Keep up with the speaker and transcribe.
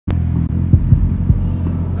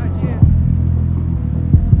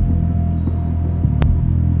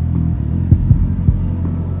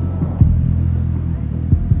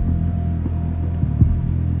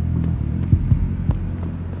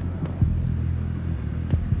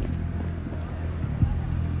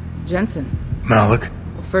Jensen. Malik.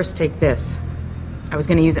 Well, first take this. I was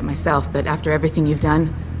gonna use it myself, but after everything you've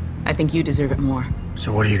done, I think you deserve it more.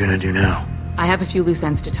 So what are you gonna do now? I have a few loose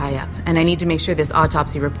ends to tie up, and I need to make sure this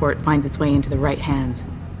autopsy report finds its way into the right hands.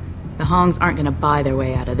 The Hongs aren't gonna buy their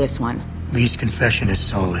way out of this one. Lee's confession is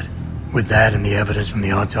solid. With that and the evidence from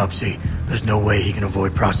the autopsy, there's no way he can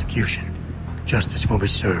avoid prosecution. Justice will be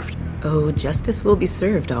served. Oh, justice will be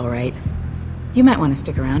served, all right. You might want to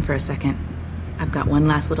stick around for a second. I've got one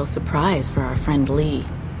last little surprise for our friend Lee.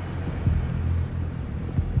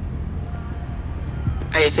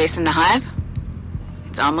 Are you facing the hive?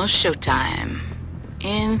 It's almost showtime.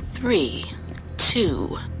 In 3,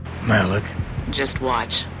 2... Malik. Just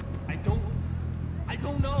watch. I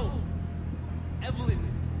don't know. Evelyn,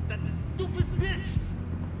 that stupid bitch.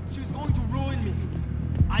 She was going to ruin me.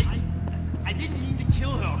 I didn't mean to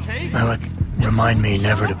kill her, okay? Malik, remind me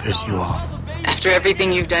never to piss you off. After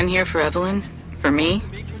everything you've done here for Evelyn, for me,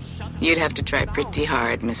 you'd have to try pretty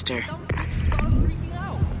hard, mister.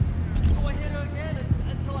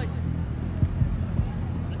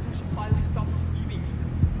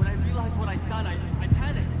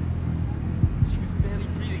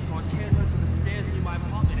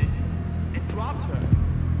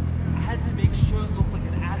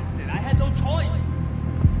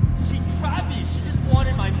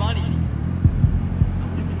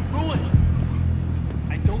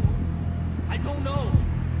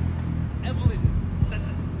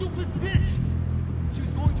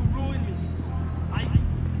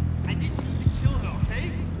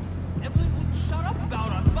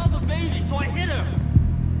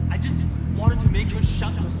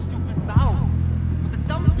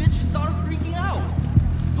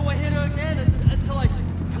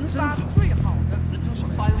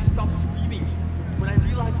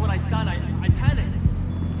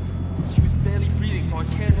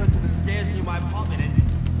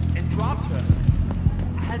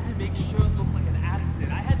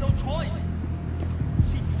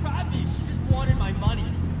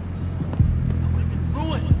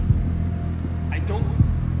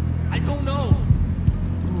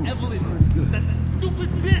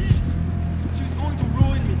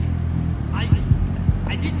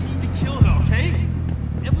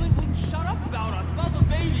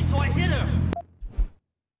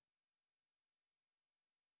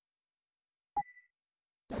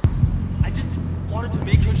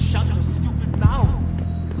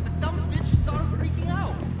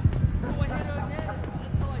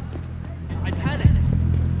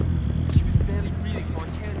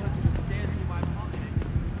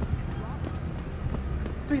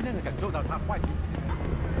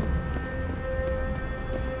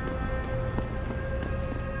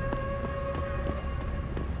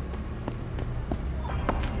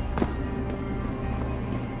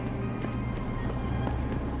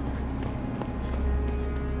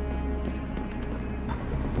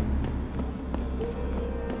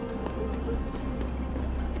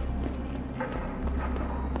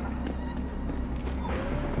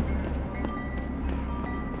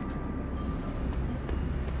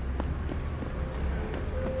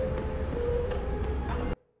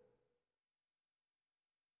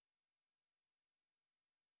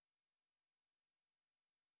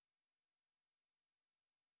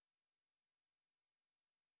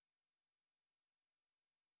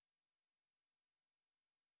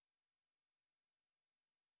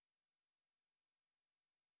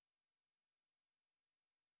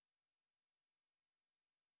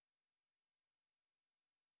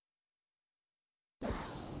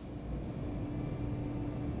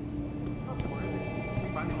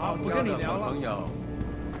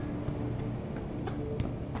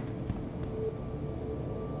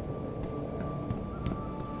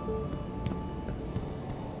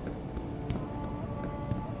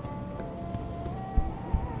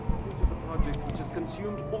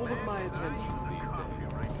 Consumed all of my attention these days.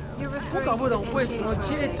 我搞不懂为什么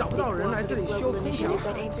今天找不到人来这里修空调。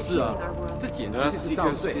是啊，这简直就是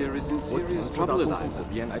造罪！我只能说到东湖口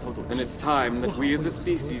边来偷渡。 And it's time that we as a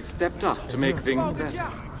species stepped up to make things better.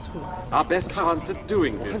 Our best chance at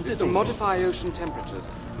doing this is to modify ocean temperatures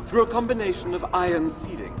through a combination of ion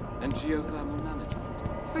seeding and geothermal management.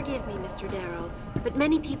 Forgive me, Mr. Darrow, but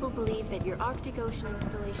many people believe that your Arctic Ocean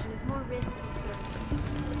installation is more risk than certainty.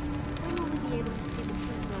 When will we be able to see the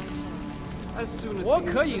truth right now? As soon as 我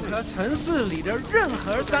可以和城市里的任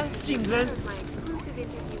何商竞争， My exclusive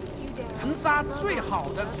interview with you, Darrow. 能杀最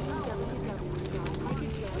好的。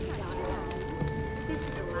 This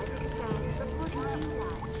is Eliza Cassan reporting to you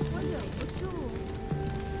live. 我忍不住。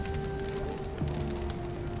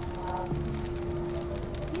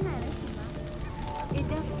你买了什么？ It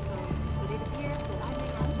doesn't go, but it appears that I may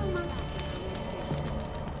have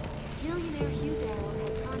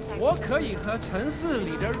可以和城市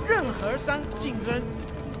里的任何商竞争。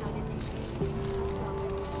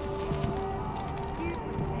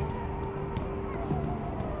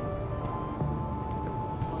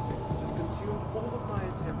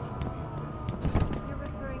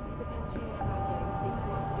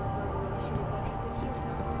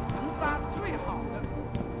能杀最好的。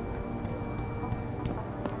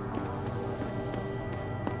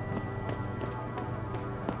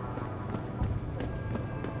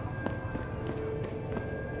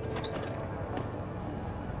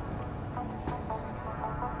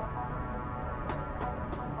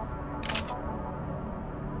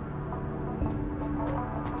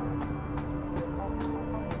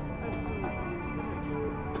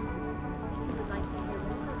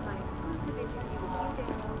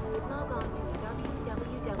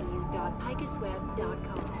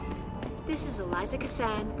 This is Eliza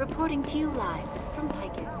Kassan reporting to you live from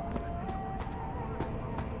Picus.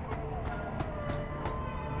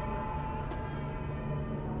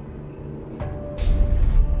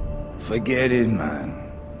 Forget it, man.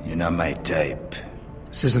 You're not my type.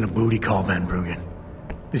 This isn't a booty call, Van Bruggen.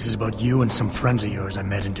 This is about you and some friends of yours I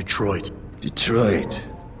met in Detroit. Detroit?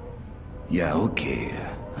 Yeah, okay.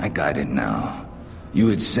 I got it now. You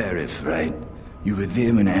with Serif, right? You were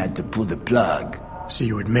there when I had to pull the plug. So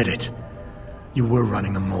you admit it. You were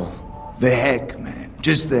running the mole. The heck, man.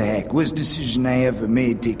 Just the heck. Worst decision I ever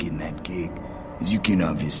made taking that gig, as you can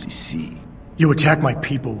obviously see. You attack my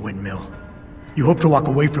people, Windmill. You hope to walk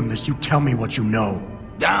away from this, you tell me what you know.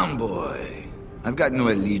 Down, boy. I've got no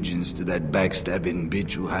allegiance to that backstabbing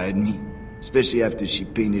bitch who hired me. Especially after she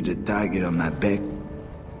painted a target on my back.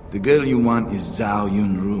 The girl you want is Zhao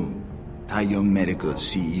Yunru, Tai Young Medical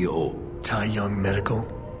CEO. Tai Young Medical?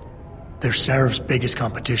 They're Serif's biggest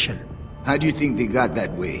competition. How do you think they got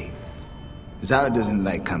that way? Zhao doesn't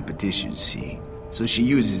like competition, see? So she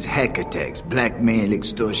uses hack attacks, blackmail,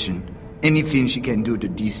 extortion, anything she can do to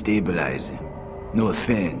destabilize him. No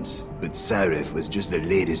offense, but Serif was just the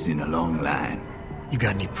latest in a long line. You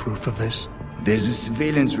got any proof of this? There's a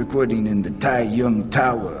surveillance recording in the Tai Young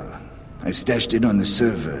Tower. I've stashed it on the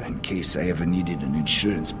server in case I ever needed an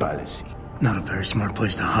insurance policy. Not a very smart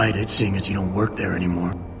place to hide it, seeing as you don't work there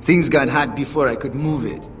anymore. Things got hot before I could move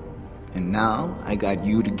it. And now, I got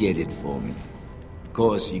you to get it for me. Of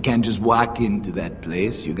course, you can't just walk into that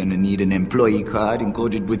place. You're gonna need an employee card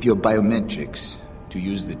encoded with your biometrics to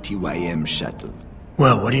use the TYM shuttle.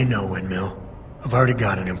 Well, what do you know, Windmill? I've already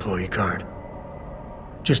got an employee card.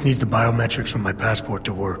 Just needs the biometrics from my passport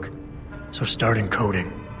to work. So start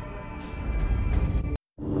encoding.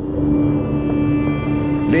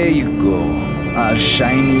 There you go. All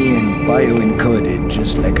shiny and bio-encoded,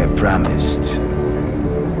 just like I promised.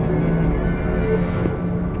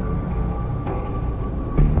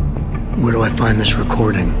 Where do I find this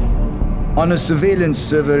recording? On a surveillance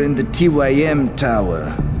server in the TYM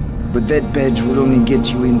tower. But that badge will only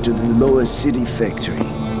get you into the lower city factory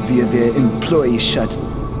via their employee shuttle.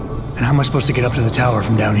 And how am I supposed to get up to the tower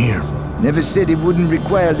from down here? Never said it wouldn't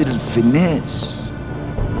require a little finesse.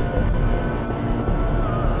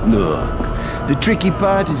 Look, the tricky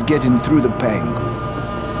part is getting through the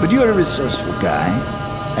Pangu. But you're a resourceful guy.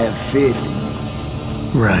 I have faith in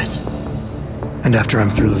you. Right. And after I'm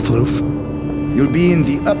through the floof? You'll be in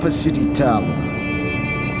the upper city tower.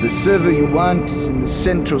 The server you want is in the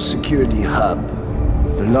central security hub.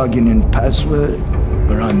 The login and password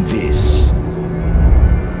are on this.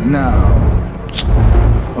 Now,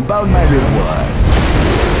 about my reward.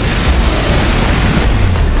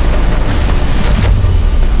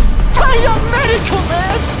 Tai Young Medical,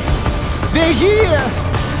 man! They're here!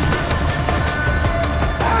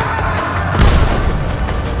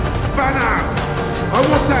 Banner! I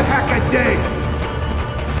want that hacker dead!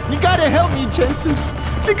 You gotta help me, Jensen.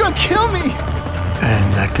 They're gonna kill me!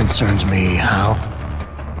 And that concerns me how?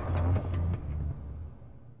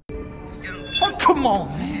 Oh, come on,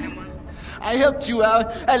 man. I helped you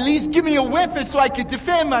out. At least give me a weapon so I can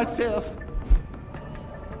defend myself.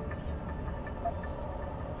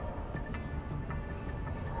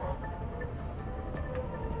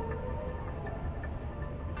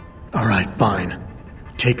 All right, fine.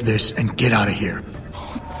 Take this and get out of here.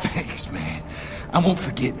 Oh, thanks, man. I won't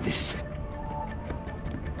forget this.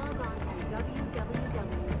 Log on to www.picusweb.com.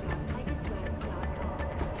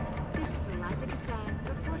 This is Eliza Kassan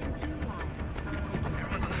reporting to you live.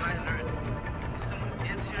 Everyone's on high alert. If someone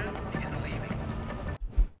is here, he's leaving.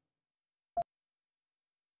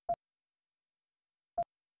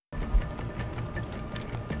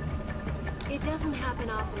 It doesn't happen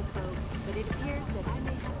often, folks, but it appears that I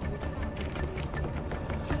may have to retract it.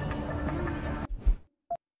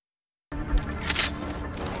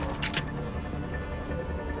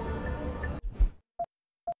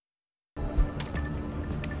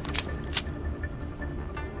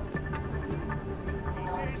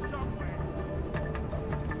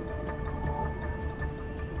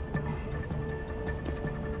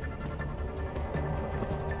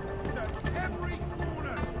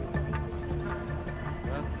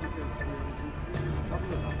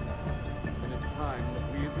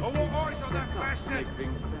 make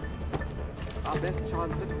things better. Our best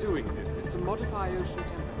chance at doing this is to modify ocean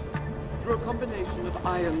temperatures through a combination of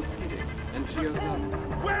ion seeding and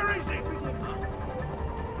geothermal. Where is it?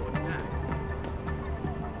 What's that?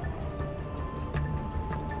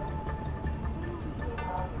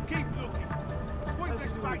 Keep looking. Sweep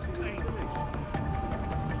this place clean.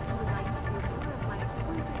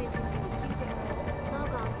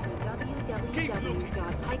 Log on to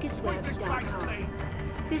www.picusweb.com.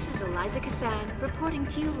 This is Eliza Cassan reporting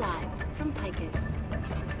to you live from Picus.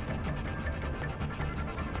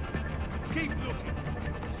 Keep looking.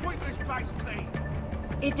 Sweep this place clean.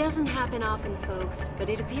 It doesn't happen often, folks, but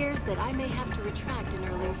it appears that I may have to retract an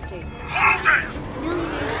earlier statement. Hold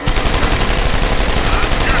it!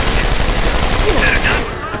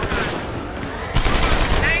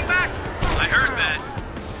 Hang back! I heard that.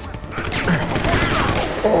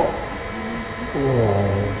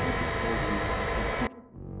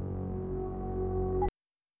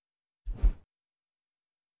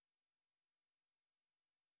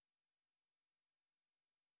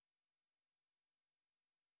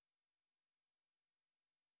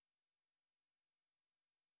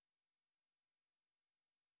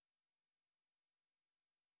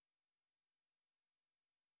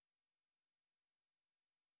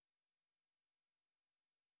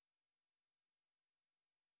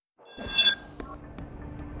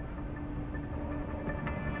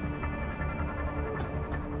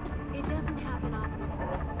 It doesn't happen often,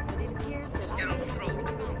 folks, but it appears that I Get may on have to patrol.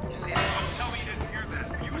 retract an You see earlier it? Don't tell me you didn't hear that.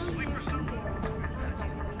 Were you asleep or something?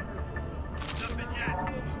 Nothing yet.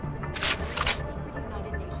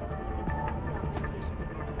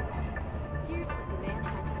 Here's what the man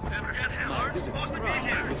had to say. Never got hell. Aren't supposed to be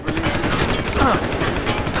here.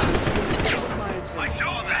 I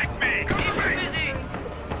saw that. Me. Cover me.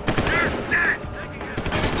 You're dead.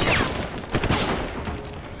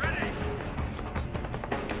 Ready.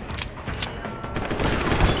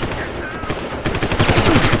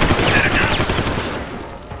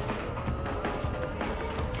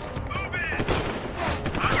 Move it.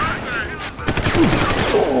 All right, then.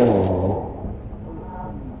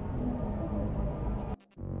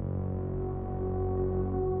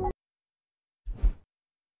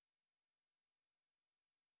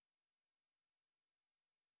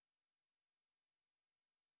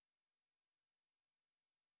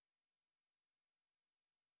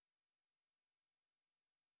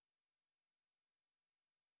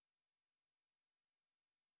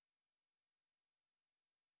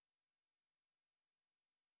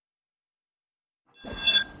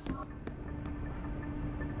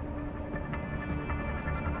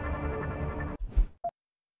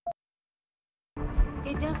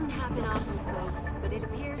 It doesn't happen often, folks, but it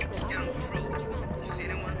appears that I may have to retract an See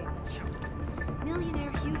earlier anyone? statement.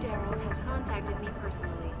 Millionaire Hugh Darrow has contacted me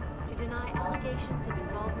personally to deny allegations of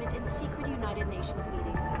involvement in secret United Nations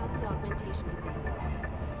meetings about the augmentation debate.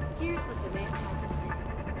 Here's what the man had to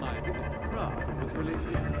say. My visit to Prague was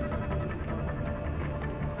related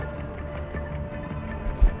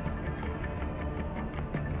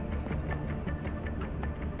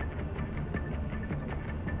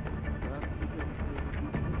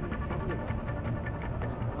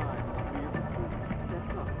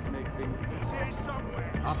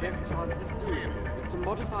Our best chance at doing this is to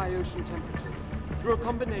modify ocean temperatures through a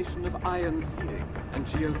combination of ion seeding and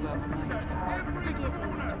geothermal management. Forgive me, Mr. Darrow, but many people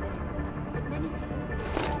believe that the augmentation installation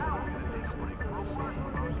is more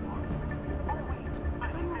risky than certainty.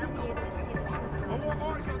 When will we be able to see the truth for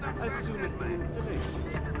ourselves? As soon as the installation.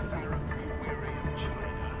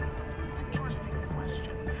 Interesting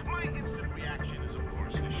question. My instant reaction is, of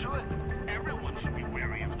course, you should. Everyone should be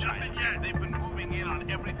wary of China. Nothing yet. They've been moving in on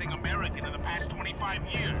everything American in the past 25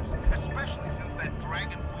 years, especially since that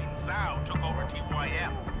Dragon Queen Zhao took over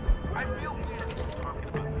TYM. I feel weird talking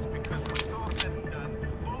about this because when it's all said and done,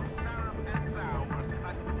 both Sarah and Zhao were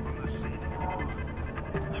cut from the scene.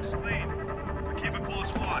 Looks clean. But keep a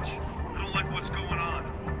close watch. I don't like what's going on.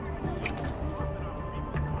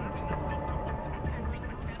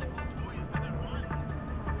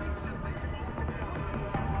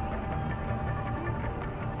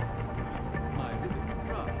 My visit to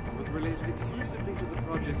Prague was related exclusively to the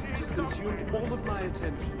project which has consumed all of my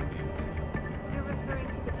attention these days. You're referring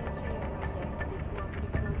to the Panchea project, the cooperative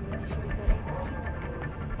global initiative that aims at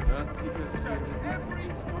healing. Earthseekers scientists and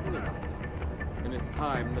seekers trouble, Eliza. And it's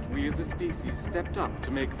time that we as a species stepped up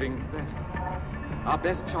to make things better. Our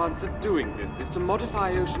best chance at doing this is to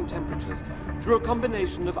modify ocean temperatures through a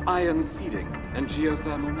combination of ion seeding and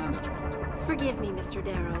geothermal management. Forgive me, Mr.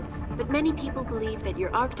 Darrow, but many people believe that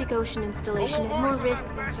your Arctic Ocean installation is more risk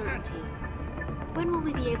than certainty. When will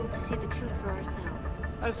we be able to see the truth for ourselves?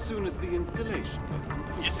 as soon as the installation is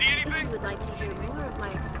complete. You see If anything? you would like to hear more of my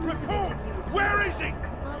exclusive Report! interview with Where is he?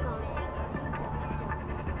 log on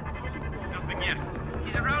to Nothing yet.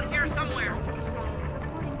 He's around here somewhere.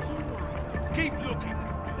 reporting to you live. Keep looking.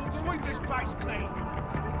 Sweep this place clean.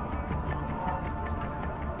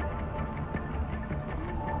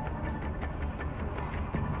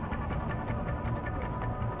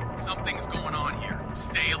 Something's going on here.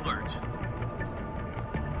 Stay alert. He's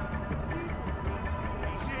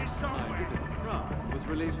here My somewhere. visit to Prague was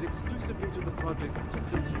related exclusively to the project which has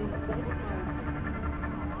consumed all of my...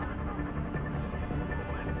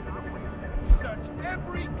 Search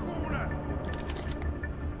every corner.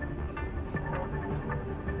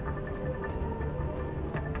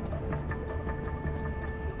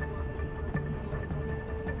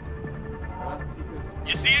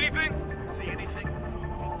 You see anything? See anything?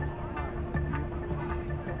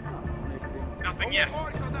 Nothing yet.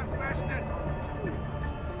 Eyes on that bastard.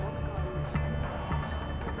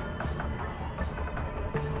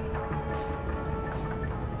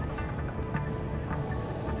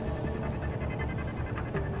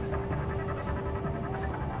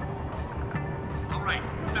 All right,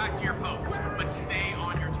 back to your posts, but stay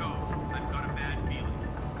on your toes. I've got a bad feeling.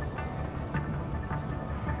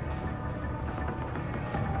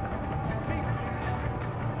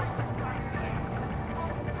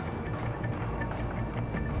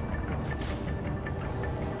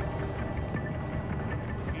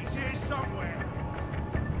 He's here somewhere.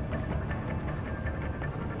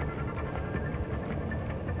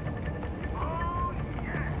 Oh,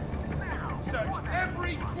 yeah. Search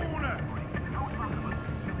every corner.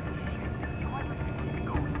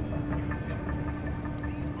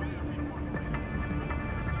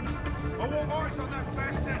 I want eyes on that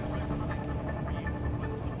bastard.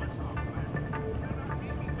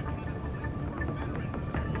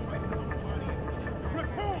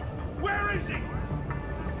 Report! Where is he?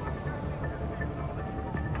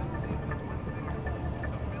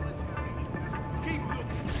 Keep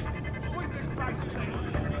looking. Sweep this place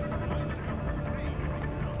clean.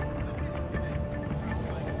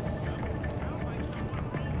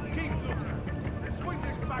 Keep looking. Sweep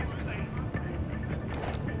this place clean.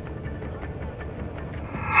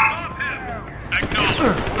 Stop him!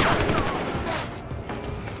 Acknowledge.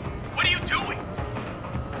 What are you doing?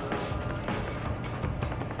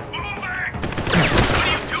 Moving! What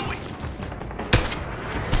are you doing?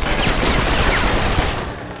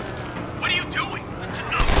 What are you doing? That's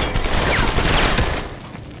enough!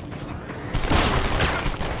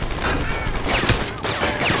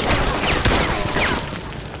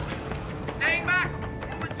 Staying back.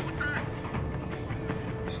 Moving to attack!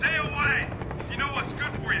 Stay away! You know what's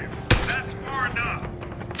good for you. That's far enough.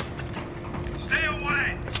 Stay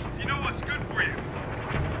away! You know what's good for you.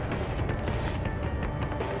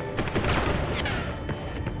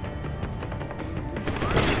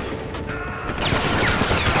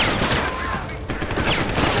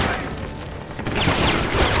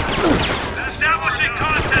 Establishing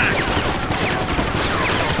contact!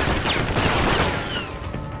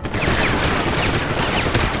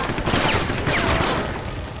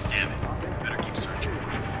 Damn it. Better keep searching.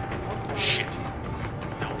 Shit.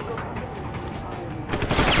 No.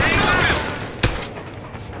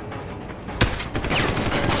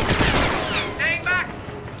 Staying back.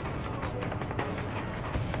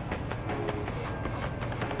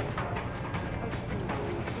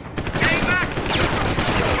 Staying back.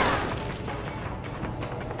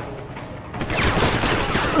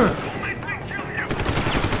 Only if they kill you!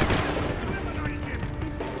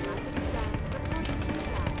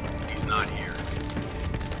 He's not here.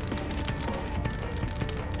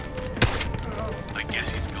 I guess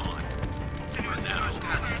he's gone. For now.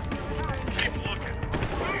 Keep looking.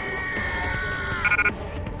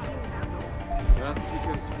 Earth's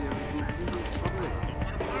ecosphere is in serious trouble.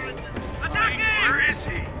 Attacking! Where is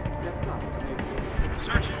he? Stepped up to make...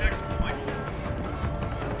 Searching next point.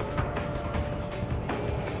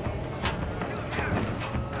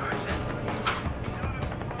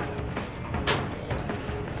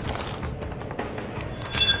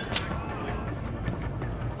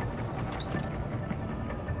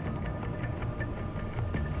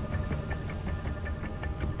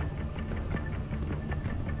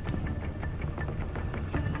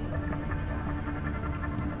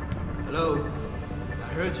 Hello? I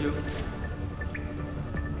heard you.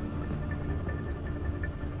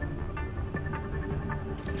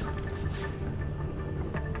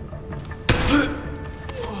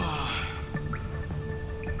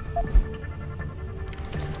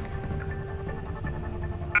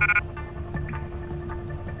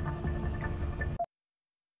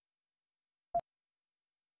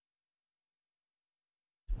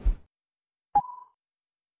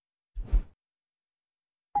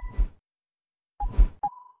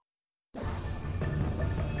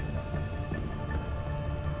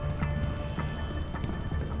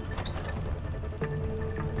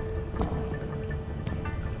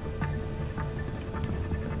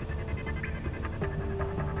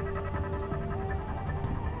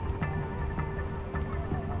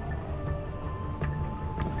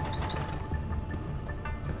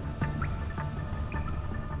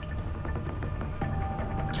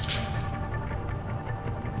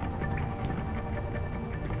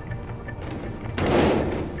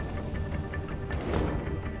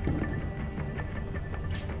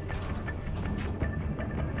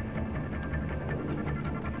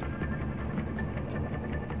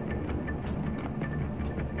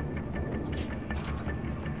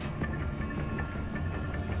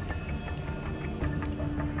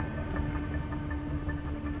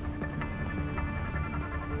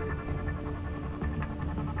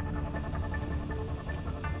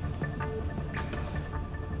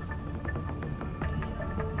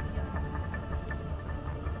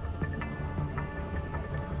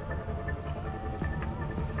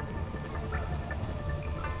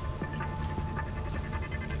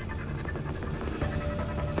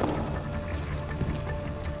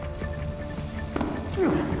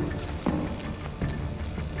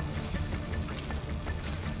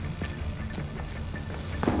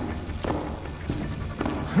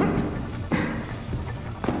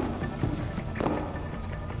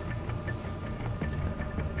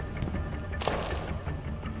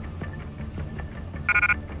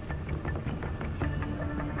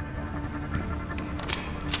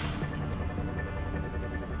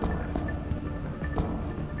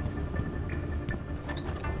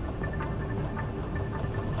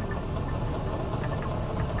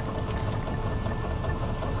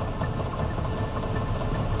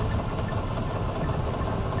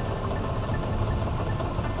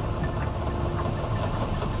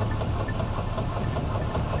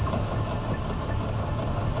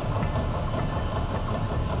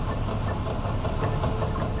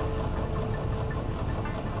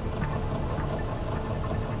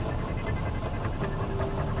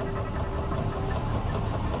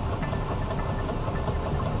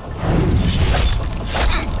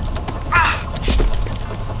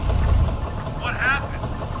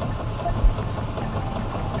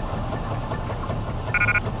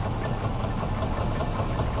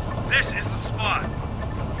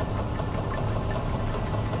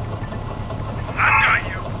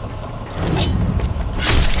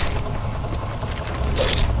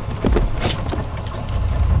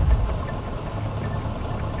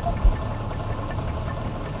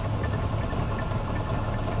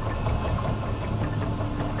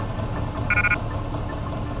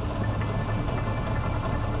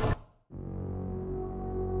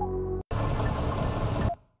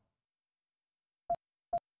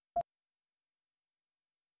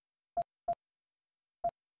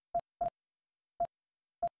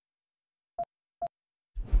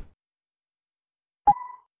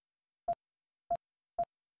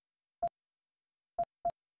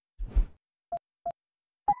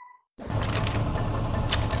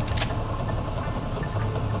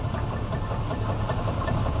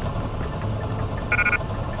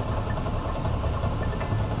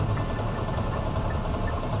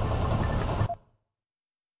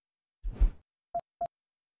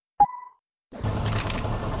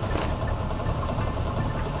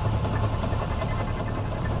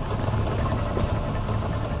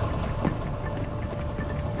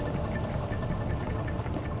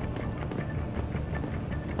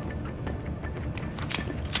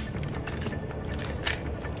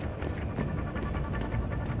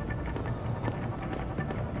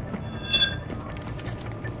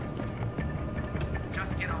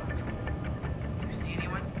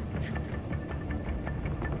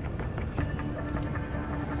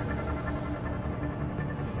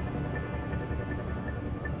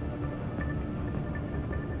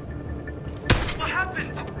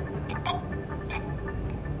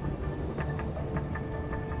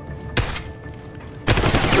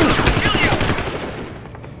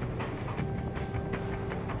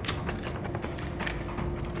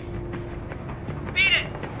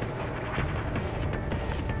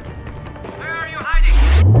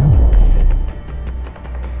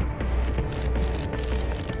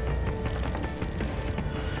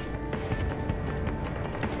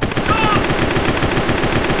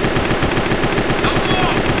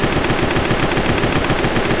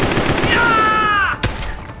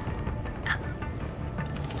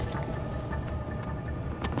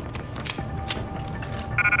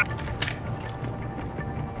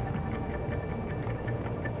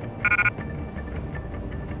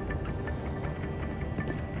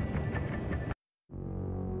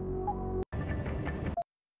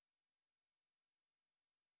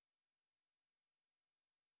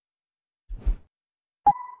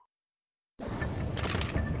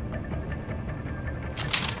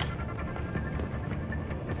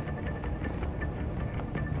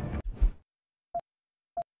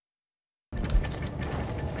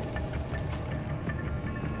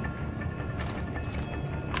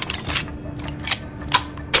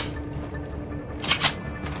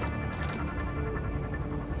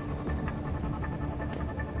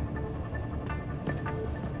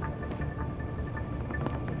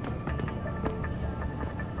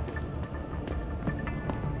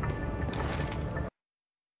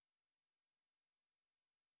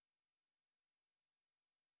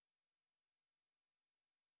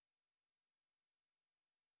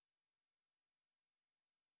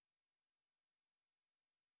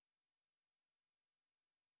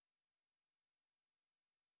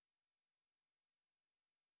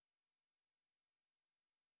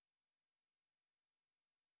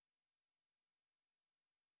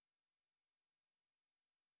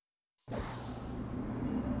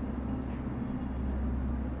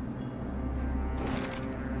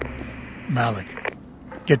 Malik,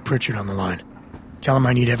 get Pritchard on the line. Tell him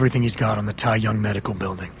I need everything he's got on the Tai Young Medical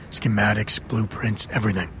Building. Schematics, blueprints,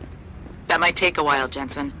 everything. That might take a while,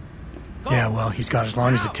 Jensen. Yeah, well, he's got as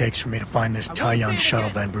long as it takes for me to find this Tai Young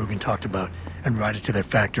shuttle Van Bruggen talked about and ride it to their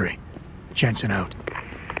factory. Jensen out.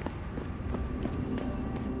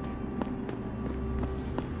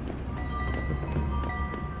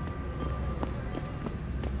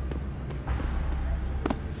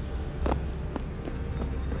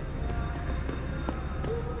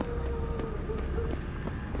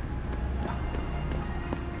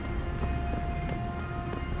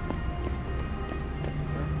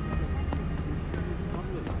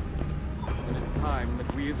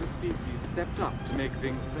 As a species stepped up to make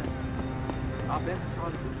things better. Our best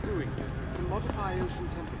chance of doing this is to modify ocean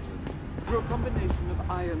temperatures through a combination of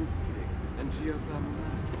ion seeding and geothermal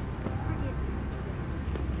management.